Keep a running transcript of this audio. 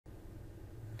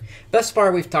Thus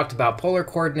far, we've talked about polar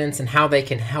coordinates and how they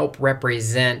can help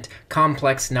represent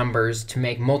complex numbers to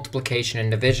make multiplication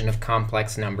and division of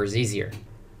complex numbers easier.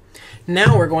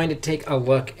 Now we're going to take a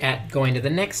look at going to the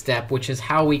next step, which is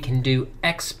how we can do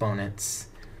exponents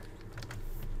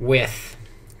with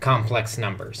complex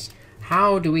numbers.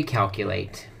 How do we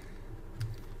calculate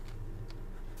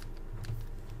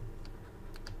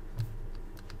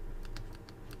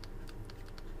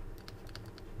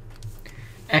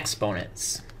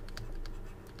exponents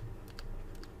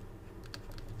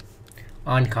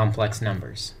on complex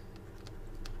numbers?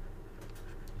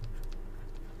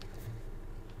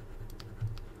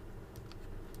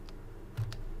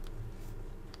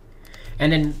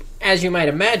 And as you might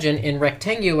imagine, in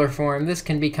rectangular form, this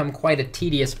can become quite a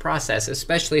tedious process,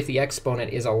 especially if the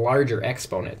exponent is a larger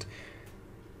exponent.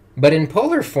 But in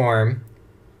polar form,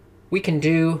 we can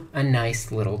do a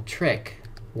nice little trick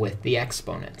with the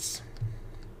exponents.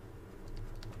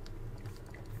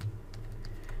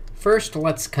 First,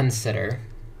 let's consider,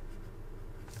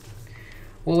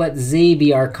 we'll let z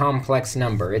be our complex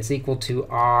number. It's equal to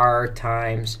r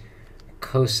times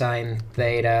cosine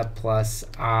theta plus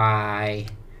I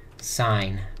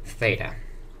sine theta.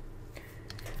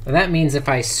 That means if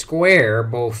I square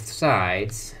both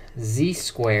sides, z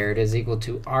squared is equal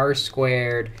to r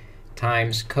squared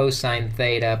times cosine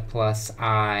theta plus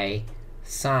I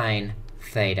sine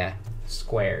theta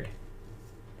squared,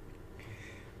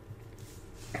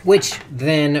 which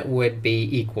then would be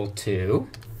equal to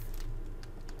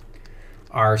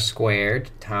r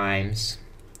squared times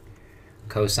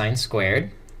cosine squared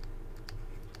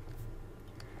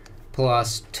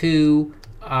plus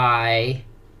 2I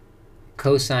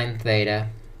cosine theta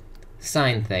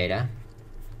sine theta.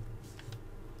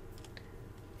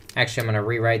 Actually, I'm going to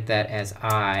rewrite that as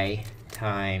I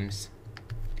times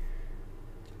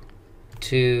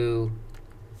 2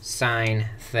 sine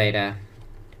theta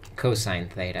cosine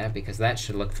theta, because that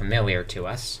should look familiar to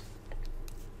us,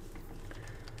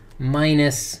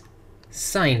 minus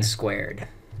sine squared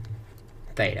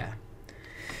theta.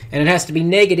 And it has to be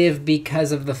negative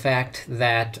because of the fact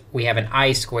that we have an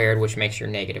I squared, which makes your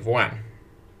negative 1.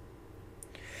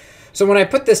 So when I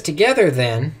put this together,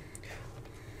 then,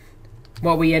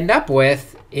 what we end up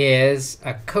with is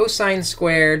a cosine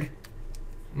squared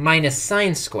minus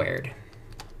sine squared.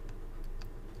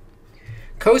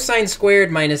 Cosine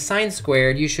squared minus sine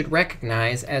squared you should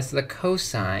recognize as the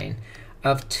cosine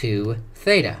of 2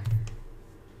 theta.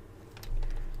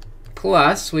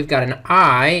 Plus, we've got an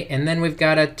I, and then we've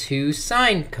got a 2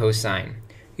 sine cosine.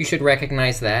 You should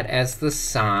recognize that as the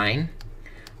sine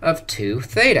of 2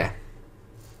 theta.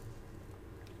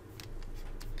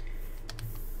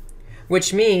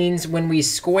 Which means when we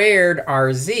squared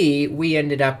our z, we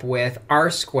ended up with r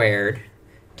squared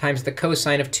times the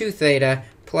cosine of 2 theta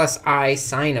plus I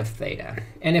sine of theta.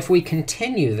 And if we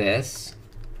continue this,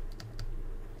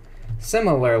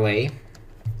 similarly,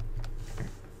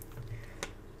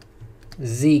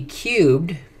 z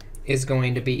cubed is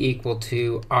going to be equal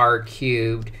to r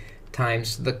cubed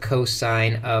times the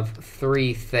cosine of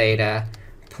 3 theta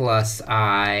plus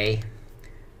I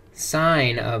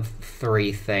sine of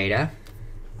 3 theta.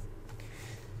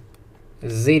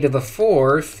 Z to the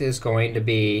 4th is going to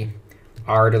be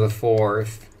r to the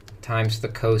 4th times the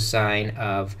cosine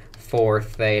of 4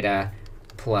 theta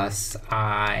plus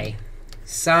I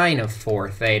sine of 4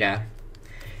 theta.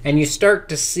 And you start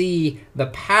to see the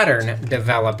pattern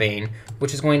developing,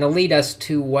 which is going to lead us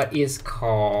to what is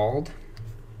called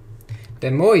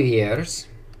DeMoivre's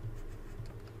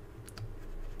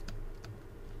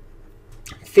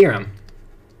theorem,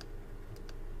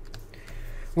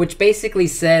 which basically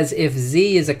says if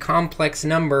z is a complex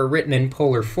number written in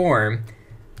polar form,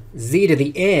 z to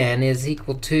the n is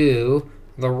equal to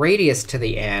the radius to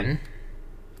the n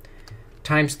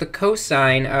times the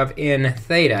cosine of n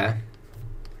theta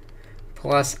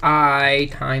plus I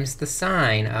times the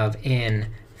sine of n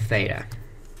theta.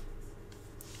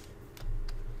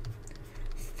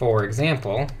 For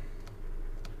example,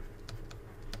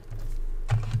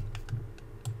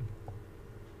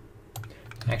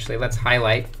 actually, let's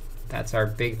highlight. That's our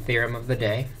big theorem of the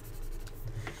day.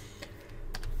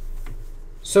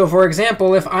 So for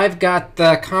example, if I've got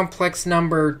the complex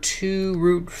number 2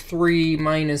 root 3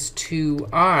 minus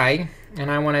 2I,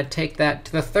 and I want to take that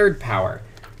to the 3rd power,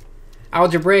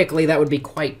 algebraically, that would be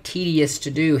quite tedious to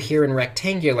do here in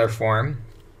rectangular form.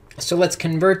 So let's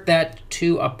convert that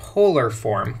to a polar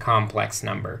form complex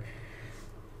number.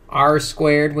 R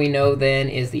squared, we know then,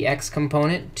 is the x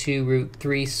component, 2 root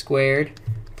 3 squared,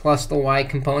 plus the y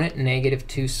component, negative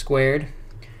 2 squared.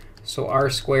 So r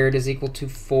squared is equal to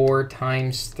 4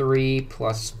 times 3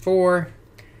 plus 4.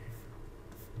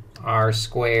 r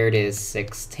squared is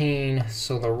 16,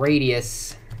 so the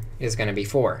radius is going to be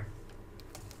 4.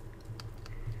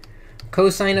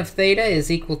 Cosine of theta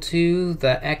is equal to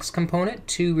the x component,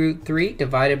 2 root 3,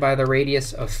 divided by the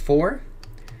radius of 4.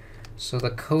 So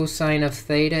the cosine of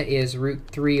theta is root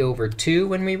 3 over 2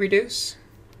 when we reduce.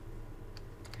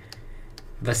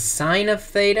 The sine of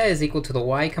theta is equal to the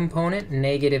y component,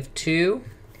 negative 2,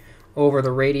 over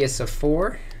the radius of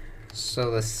 4. So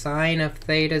the sine of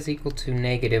theta is equal to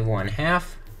negative 1/2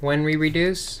 when we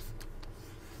reduce.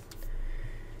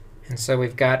 And so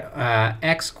we've got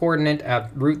x coordinate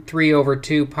of root 3 over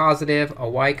 2 positive, a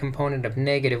y component of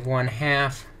negative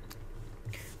 1/2.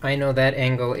 I know that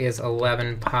angle is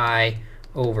 11 pi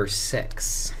over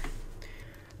 6.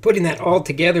 Putting that all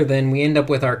together, then, we end up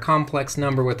with our complex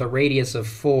number with a radius of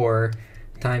 4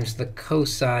 times the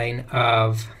cosine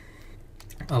of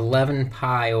 11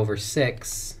 pi over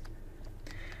 6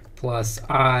 plus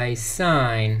I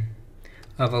sine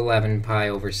of 11 pi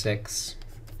over 6.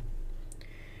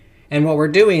 And what we're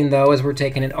doing, though, is we're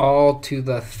taking it all to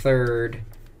the third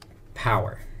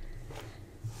power.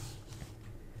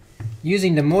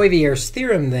 Using DeMoivre's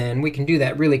theorem, then, we can do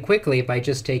that really quickly by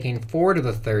just taking 4 to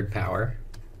the third power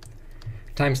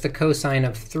times the cosine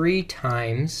of 3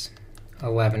 times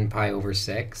 11 pi over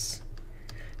 6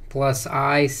 plus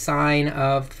I sine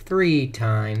of 3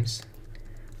 times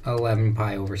 11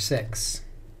 pi over 6.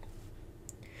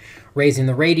 Raising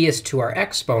the radius to our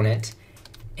exponent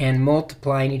and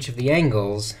multiplying each of the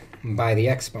angles by the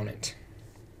exponent.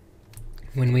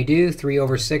 When we do, 3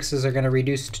 over 6s are going to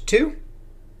reduce to 2.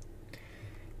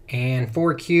 And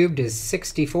 4 cubed is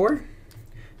 64.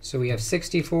 So we have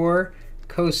 64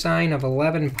 cosine of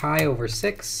 11 pi over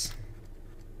 6.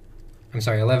 I'm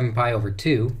sorry, 11 pi over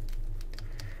 2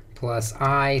 plus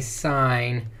I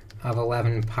sine of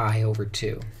 11 pi over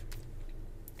 2.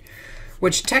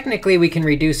 Which technically we can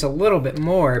reduce a little bit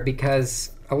more,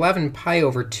 because 11 pi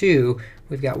over 2,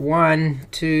 we've got 1,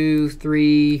 2,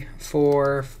 3,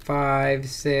 4, 5,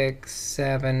 6,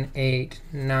 7, 8,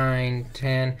 9,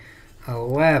 10,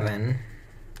 11.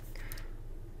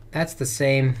 That's the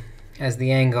same as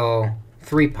the angle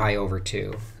 3 pi over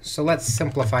 2. So let's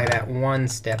simplify that one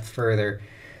step further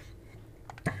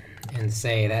and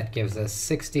say that gives us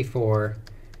 64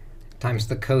 times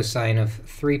the cosine of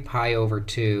 3 pi over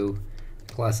 2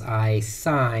 plus I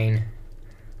sine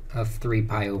of 3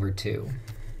 pi over 2.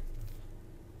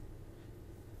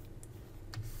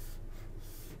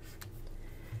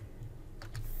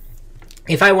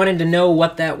 If I wanted to know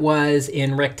what that was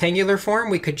in rectangular form,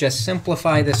 we could just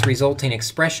simplify this resulting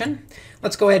expression.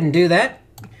 Let's go ahead and do that.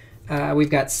 We've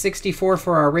got 64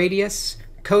 for our radius.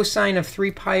 Cosine of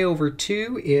 3 pi over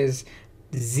 2 is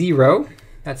 0.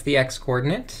 That's the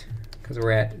x-coordinate, because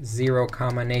we're at 0,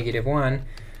 negative 1.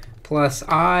 Plus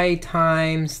I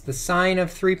times the sine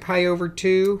of 3 pi over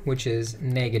 2, which is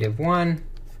negative 1.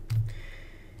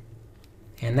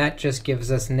 And that just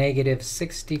gives us negative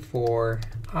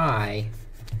 64i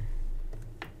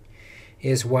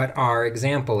is what our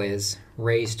example is,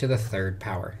 raised to the third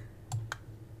power.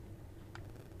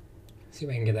 Let's see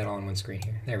if I can get that all on one screen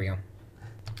here. There we go.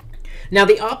 Now,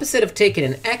 the opposite of taking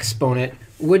an exponent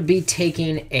would be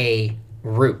taking a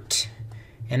root.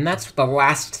 And that's the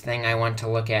last thing I want to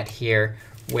look at here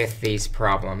with these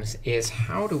problems, is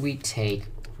how do we take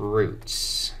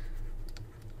roots?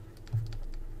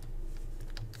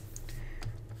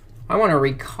 I want to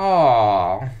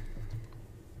recall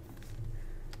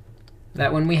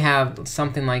that when we have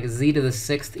something like z to the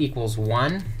 6th equals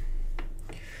 1,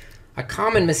 a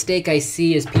common mistake I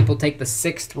see is people take the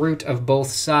 6th root of both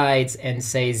sides and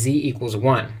say z equals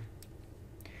 1.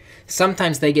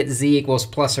 Sometimes they get z equals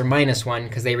plus or minus 1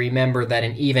 because they remember that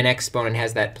an even exponent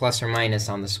has that plus or minus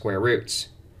on the square roots.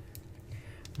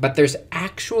 But there's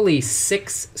actually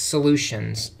 6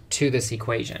 solutions to this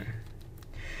equation.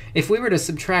 If we were to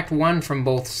subtract 1 from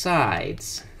both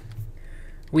sides,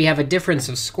 we have a difference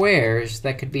of squares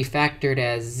that could be factored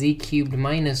as z cubed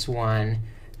minus 1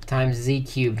 times z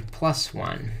cubed plus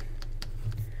 1.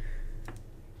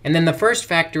 And then the first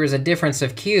factor is a difference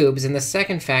of cubes, and the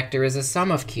second factor is a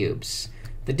sum of cubes.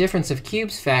 The difference of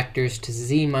cubes factors to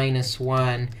z minus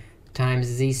 1 times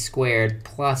z squared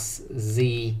plus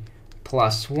z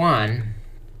plus 1.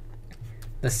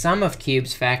 The sum of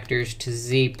cubes factors to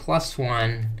z plus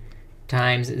 1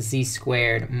 times z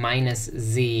squared minus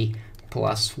z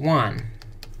plus 1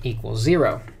 equals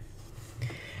 0.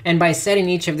 And by setting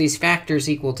each of these factors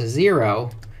equal to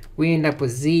 0, we end up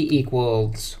with z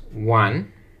equals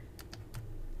 1.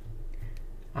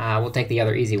 We'll take the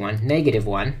other easy one, negative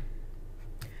 1.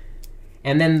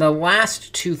 And then the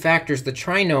last two factors, the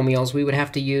trinomials, we would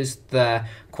have to use the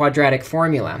quadratic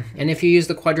formula. And if you use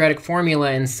the quadratic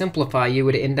formula and simplify, you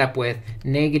would end up with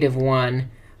 -1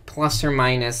 plus or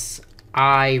minus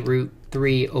I root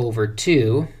 3 over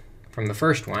 2 from the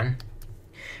first one.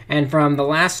 And from the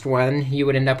last one, you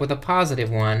would end up with a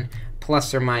 +1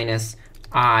 plus or minus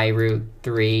I root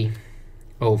 3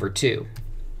 over 2.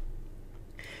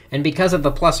 And because of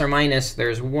the plus or minus,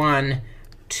 there's 1,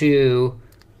 2,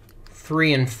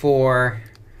 3 and 4,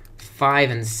 5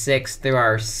 and 6. There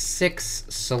are 6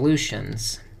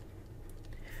 solutions,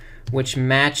 which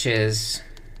matches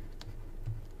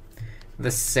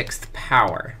the 6th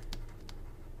power.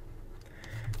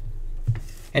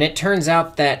 And it turns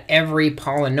out that every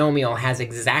polynomial has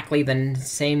exactly the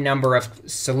same number of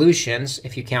solutions,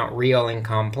 if you count real and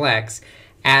complex,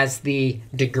 as the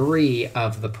degree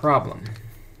of the problem.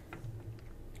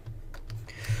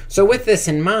 So with this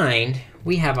in mind,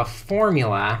 we have a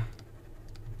formula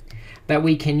that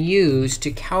we can use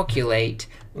to calculate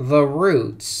the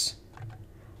roots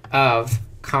of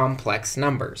complex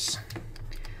numbers.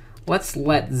 Let's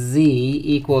let z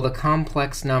equal the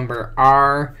complex number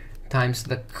r times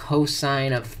the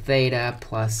cosine of theta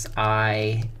plus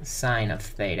I sine of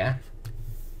theta.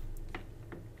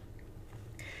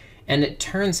 And it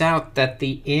turns out that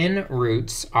the n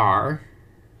roots are,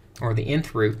 or the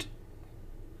nth root,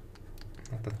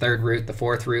 the third root, the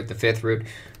fourth root, the fifth root,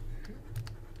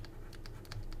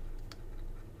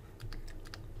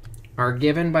 are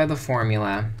given by the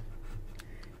formula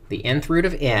the nth root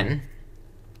of n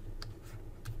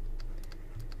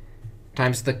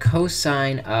times the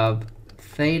cosine of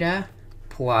theta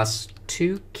plus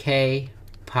 2k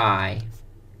pi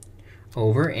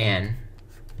over n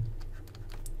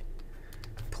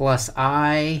plus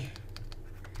I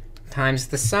times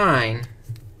the sine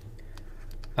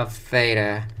of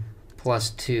theta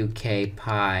plus 2k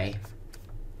pi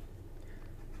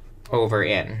over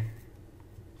n.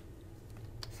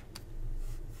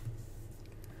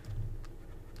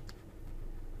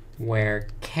 Where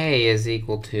k is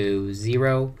equal to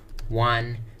 0,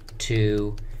 1,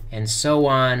 2, and so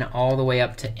on, all the way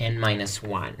up to n minus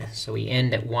 1. So we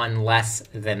end at 1 less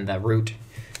than the root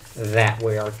that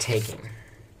we are taking.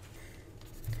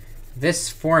 This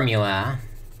formula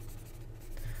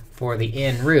for the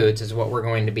n roots is what we're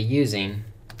going to be using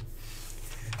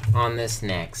on this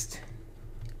next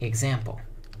example.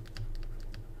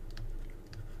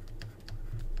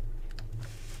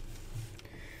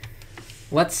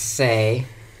 Let's say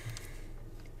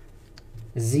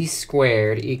z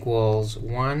squared equals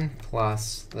 1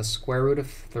 plus the square root of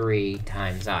 3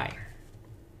 times I.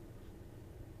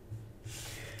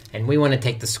 And we want to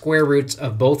take the square roots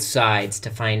of both sides to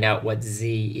find out what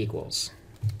z equals.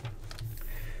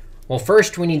 Well,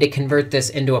 first, we need to convert this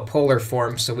into a polar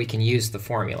form so we can use the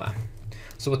formula.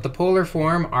 So with the polar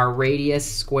form, our radius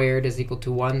squared is equal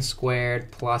to 1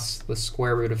 squared plus the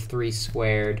square root of 3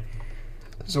 squared.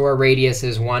 So our radius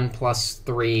is 1 plus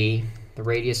 3. The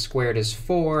radius squared is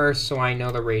 4, so I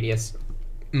know the radius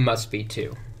must be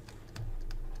 2.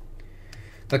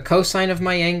 The cosine of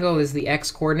my angle is the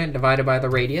x-coordinate divided by the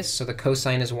radius, so the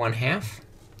cosine is 1/2.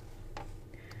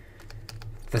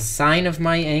 The sine of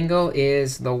my angle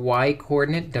is the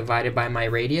y-coordinate divided by my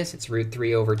radius. It's root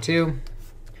 3 over 2.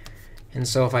 And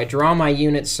so if I draw my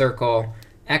unit circle,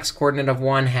 x-coordinate of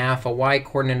 1/2, a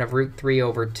y-coordinate of root 3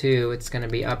 over 2, it's going to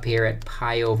be up here at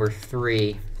pi over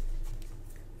 3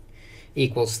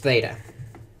 equals theta.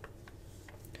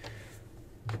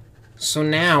 So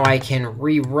now I can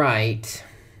rewrite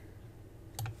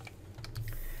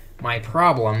my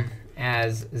problem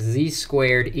as z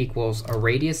squared equals a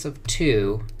radius of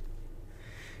 2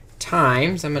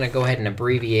 times, I'm going to go ahead and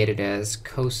abbreviate it as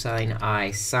cosine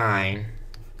I sine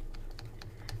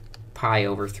pi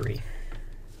over 3.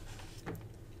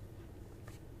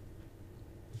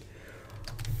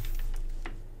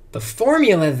 The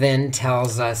formula then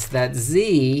tells us that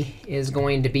z is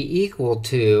going to be equal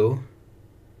to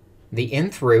the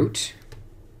nth root.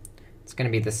 It's going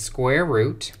to be the square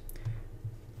root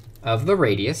of the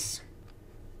radius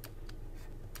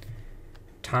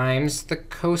times the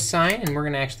cosine. And we're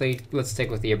going to actually, let's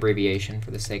stick with the abbreviation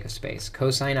for the sake of space.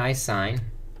 Cosine I sine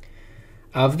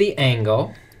of the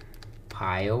angle,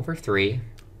 pi over 3,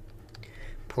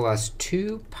 plus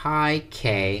 2 pi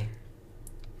k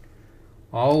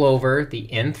all over the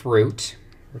nth root.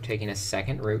 We're taking a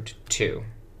second root, 2.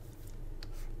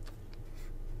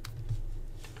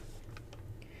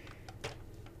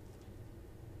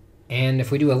 And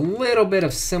if we do a little bit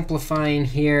of simplifying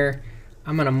here,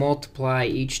 I'm going to multiply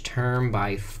each term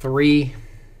by 3.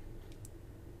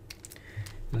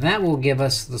 That will give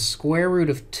us the square root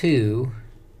of 2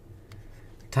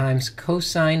 times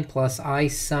cosine plus I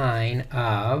sine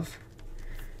of,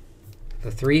 the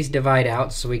 3's divide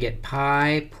out, so we get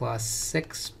pi plus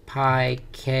 6 pi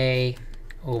k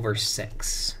over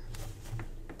 6.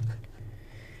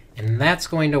 And that's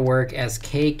going to work as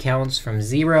k counts from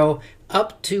 0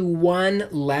 up to 1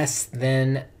 less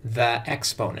than the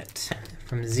exponent,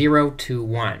 from 0 to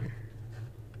 1.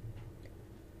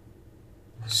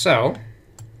 So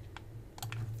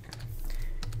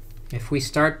if we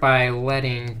start by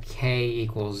letting k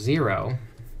equal 0,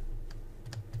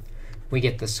 we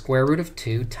get the square root of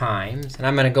 2 times, and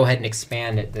I'm going to go ahead and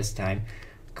expand it this time,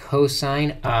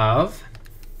 cosine of,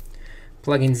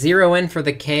 plugging 0 in for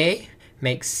the k,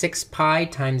 makes 6 pi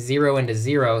times 0 into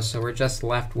 0, so we're just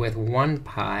left with 1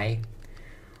 pi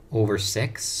over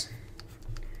 6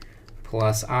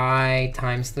 plus I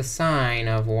times the sine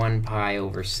of 1 pi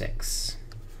over 6.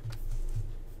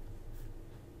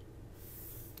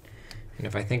 And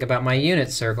if I think about my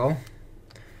unit circle,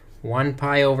 1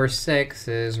 pi over 6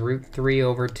 is root 3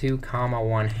 over 2 comma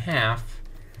 1/2.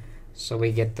 So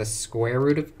we get the square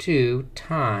root of 2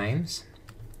 times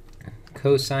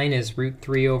cosine is root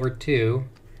 3 over 2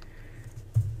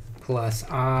 plus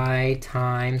I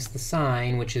times the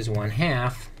sine, which is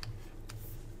 1/2.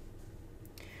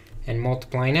 And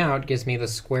multiplying out gives me the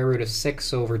square root of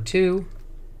 6 over 2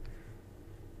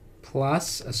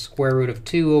 plus a square root of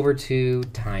 2 over 2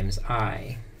 times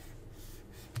I.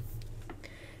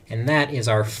 And that is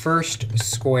our first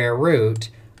square root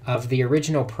of the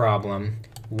original problem,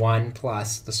 1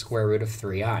 plus the square root of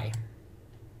 3i.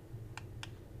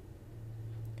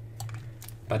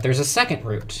 But there's a second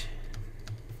root.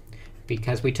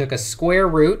 Because we took a square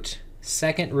root,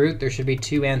 second root, there should be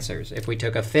 2 answers. If we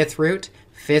took a fifth root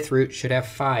should have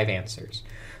 5 answers.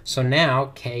 So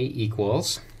now k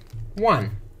equals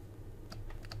 1.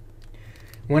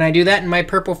 When I do that in my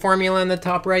purple formula in the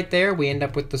top right there, we end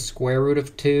up with the square root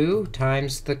of 2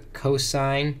 times the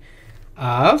cosine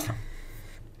of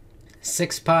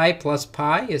 6 pi plus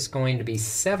pi is going to be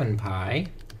 7 pi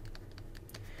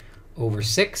over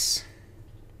 6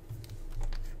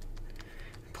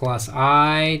 plus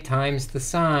I times the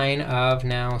sine of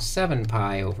now 7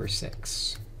 pi over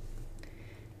 6.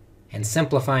 And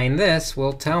simplifying this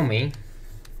will tell me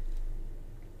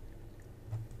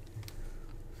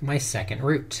my second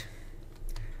root.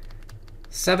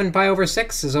 7 pi over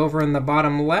 6 is over in the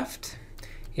bottom left.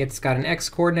 It's got an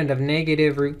x-coordinate of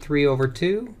negative root 3 over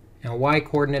 2 and a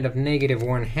y-coordinate of negative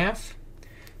 1/2.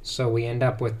 So we end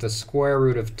up with the square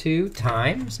root of 2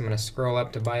 times, I'm going to scroll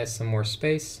up to buy us some more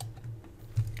space,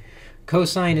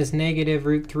 cosine is negative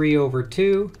root 3 over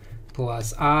 2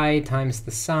 plus I times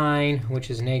the sine, which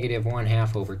is negative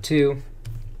 1/2 over 2.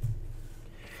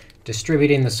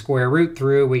 Distributing the square root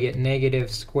through, we get negative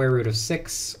square root of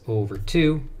 6 over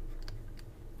 2.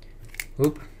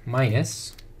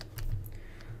 Minus.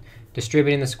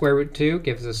 Distributing the square root 2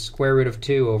 gives us square root of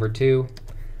 2 over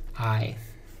 2i.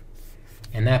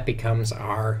 And that becomes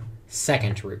our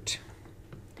second root.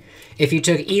 If you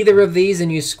took either of these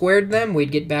and you squared them,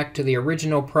 we'd get back to the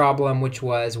original problem, which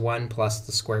was 1 plus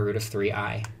the square root of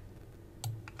 3i.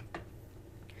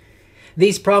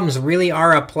 These problems really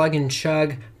are a plug and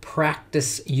chug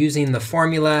practice using the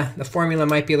formula. The formula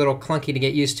might be a little clunky to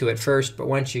get used to at first, but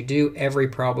once you do, every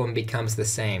problem becomes the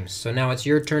same. So now it's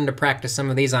your turn to practice some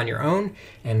of these on your own,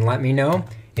 and let me know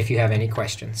if you have any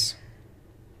questions.